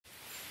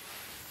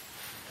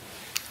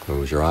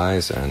Close your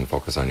eyes and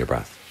focus on your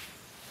breath.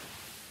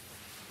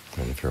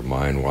 And if your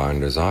mind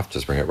wanders off,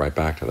 just bring it right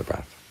back to the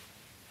breath.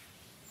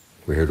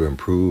 We're here to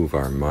improve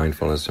our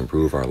mindfulness,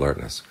 improve our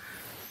alertness.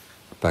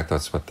 In fact,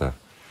 that's what the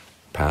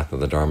path of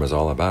the Dharma is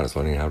all about, is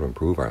learning how to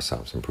improve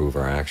ourselves, improve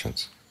our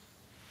actions.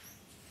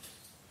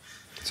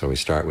 So we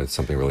start with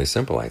something really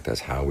simple like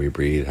this: how we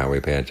breathe, how we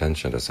pay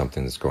attention to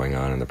something that's going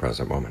on in the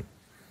present moment.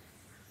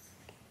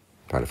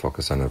 Try to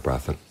focus on the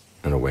breath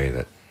in a way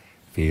that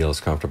feels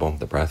comfortable,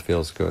 the breath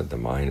feels good, the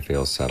mind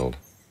feels settled.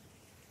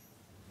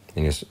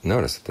 And you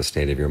notice that the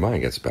state of your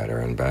mind gets better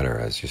and better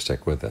as you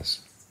stick with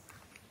this.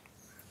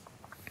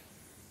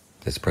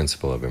 This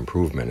principle of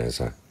improvement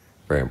is a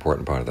very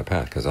important part of the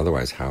path, because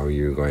otherwise how are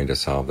you going to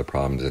solve the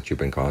problems that you've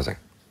been causing?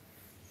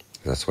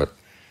 That's what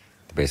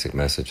the basic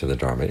message of the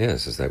Dharma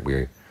is that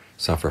we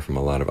suffer from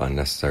a lot of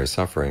unnecessary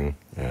suffering,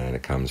 and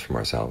it comes from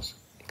ourselves.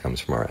 It comes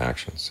from our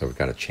actions. So we've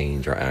got to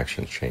change our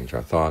actions, change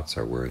our thoughts,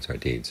 our words, our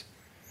deeds,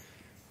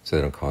 so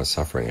they don't cause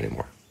suffering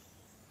anymore.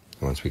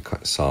 And once we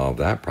solve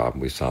that problem,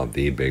 we solve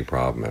the big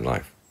problem in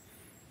life.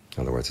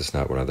 In other words, it's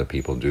not what other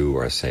people do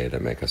or say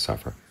that make us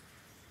suffer.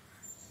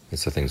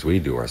 It's the things we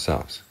do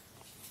ourselves.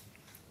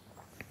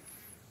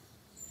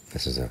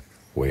 This is a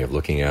way of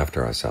looking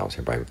after ourselves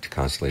here, by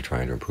constantly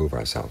trying to improve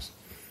ourselves.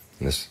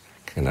 And this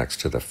connects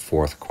to the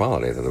fourth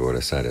quality that the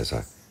Buddha said is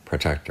a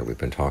protector. We've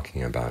been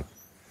talking about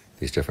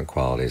these different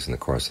qualities in the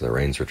course of the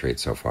Rains Retreat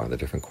so far, the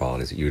different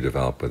qualities that you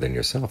develop within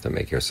yourself that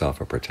make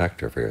yourself a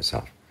protector for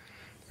yourself.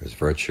 There's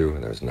virtue,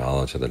 there's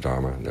knowledge of the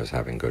Dharma, and there's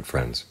having good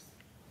friends,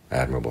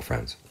 admirable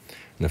friends.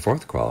 And the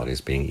fourth quality is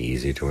being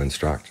easy to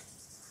instruct.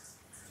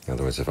 In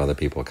other words, if other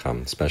people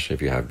come, especially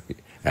if you have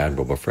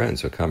admirable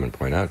friends who come and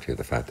point out to you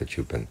the fact that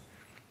you've been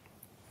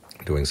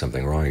doing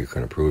something wrong, you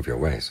can improve your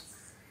ways.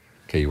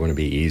 Okay, you want to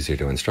be easy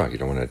to instruct. You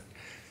don't want to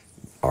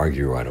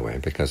argue right away,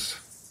 because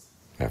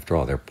after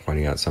all, they're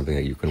pointing out something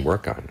that you can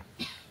work on.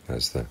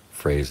 As the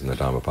phrase in the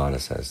Dhammapada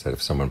says, that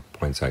if someone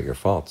points out your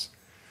faults,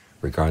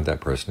 regard that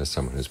person as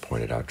someone who's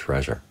pointed out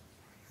treasure,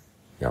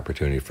 the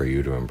opportunity for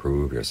you to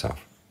improve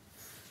yourself.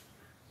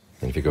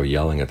 And if you go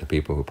yelling at the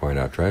people who point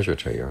out treasure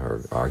to you,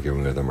 or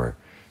arguing with them, or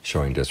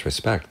showing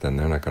disrespect, then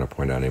they're not going to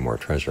point out any more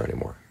treasure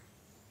anymore.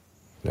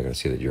 They're going to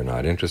see that you're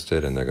not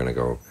interested, and they're going to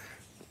go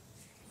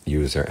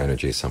use their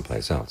energy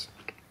someplace else.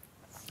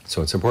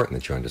 So it's important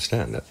that you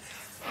understand that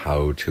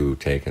how to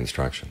take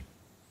instruction.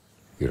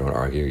 You don't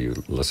argue,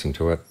 you listen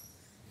to it,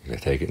 you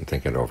take it and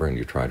think it over, and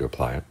you try to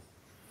apply it.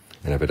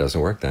 And if it doesn't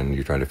work, then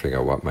you try to figure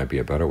out what might be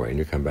a better way, and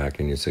you come back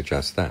and you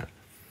suggest that.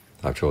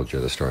 I've told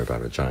you the story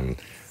about a John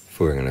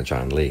Fuang and a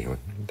John Lee.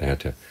 They had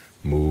to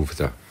move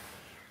the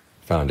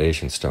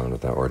foundation stone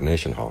of the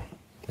ordination hall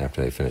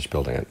after they finished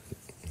building it.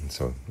 And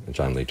so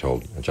John Lee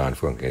told John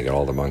Fuang, get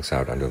all the monks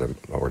out under the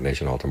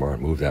ordination hall tomorrow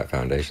and move that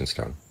foundation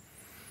stone.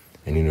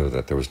 And he knew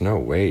that there was no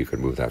way you could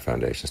move that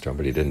foundation stone,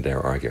 but he didn't dare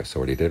argue.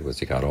 So what he did was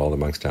he got all the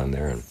monks down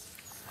there and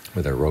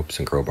with their ropes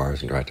and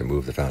crowbars and tried to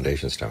move the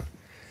foundation stone.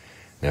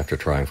 And after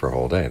trying for a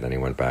whole day, then he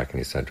went back and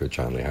he said to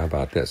John Lee, how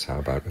about this? How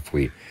about if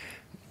we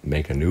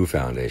make a new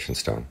foundation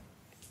stone,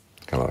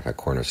 kind of like a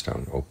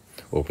cornerstone,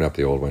 open up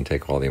the old one,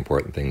 take all the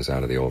important things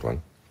out of the old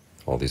one,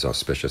 all these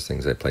auspicious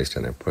things they placed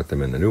in there, put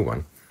them in the new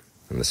one,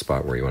 in the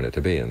spot where you want it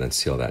to be, and then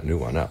seal that new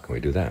one up. Can we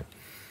do that?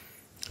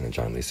 And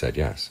John Lee said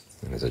yes.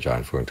 And as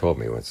John Fuang told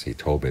me once, he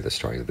told me the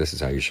story, that this is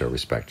how you show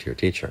respect to your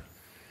teacher.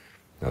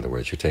 In other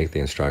words, you take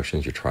the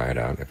instructions, you try it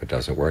out. If it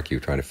doesn't work,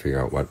 you try to figure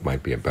out what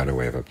might be a better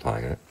way of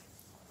applying it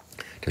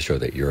to show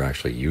that you're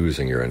actually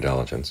using your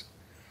intelligence,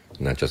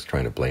 not just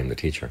trying to blame the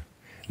teacher.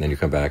 And then you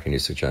come back and you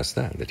suggest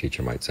that. The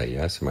teacher might say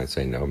yes, he might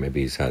say no,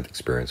 maybe he's had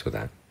experience with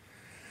that.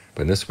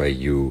 But in this way,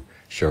 you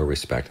show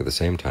respect. At the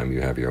same time,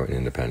 you have your own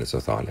independence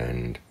of thought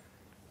and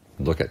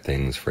look at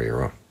things for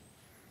your own.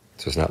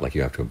 So it's not like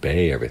you have to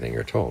obey everything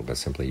you're told, but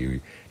simply you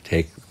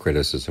take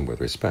criticism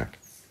with respect.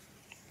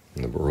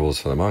 And the rules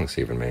for the monks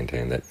even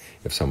maintain that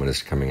if someone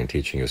is coming and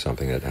teaching you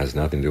something that has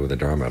nothing to do with the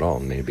Dharma at all,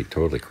 and may be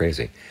totally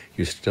crazy,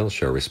 you still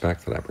show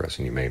respect for that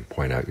person. You may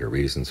point out your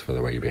reasons for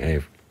the way you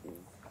behave,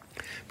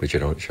 but you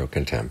don't show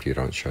contempt, you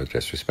don't show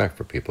disrespect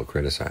for people who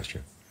criticize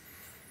you.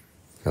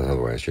 Because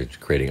otherwise you're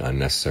creating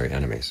unnecessary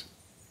enemies.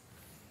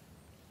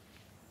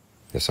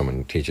 If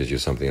someone teaches you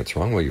something that's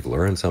wrong, well, you've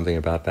learned something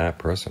about that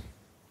person.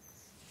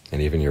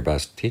 And even your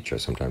best teacher,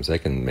 sometimes they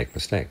can make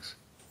mistakes.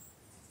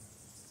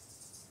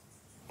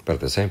 But at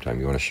the same time,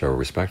 you want to show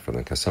respect for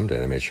them, because someday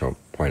they may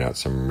point out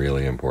some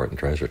really important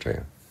treasure to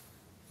you.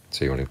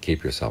 So you want to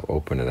keep yourself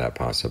open to that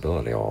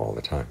possibility all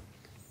the time.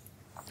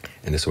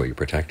 And this way you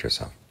protect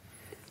yourself.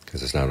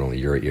 Because it's not only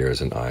your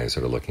ears and eyes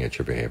that are looking at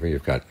your behavior,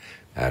 you've got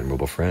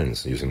admirable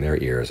friends using their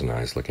ears and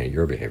eyes looking at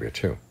your behavior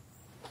too.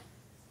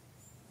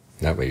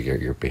 That way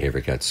your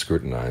behavior gets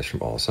scrutinized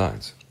from all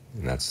sides.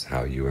 And that's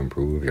how you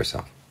improve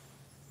yourself.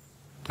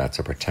 That's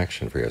a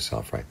protection for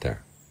yourself right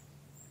there.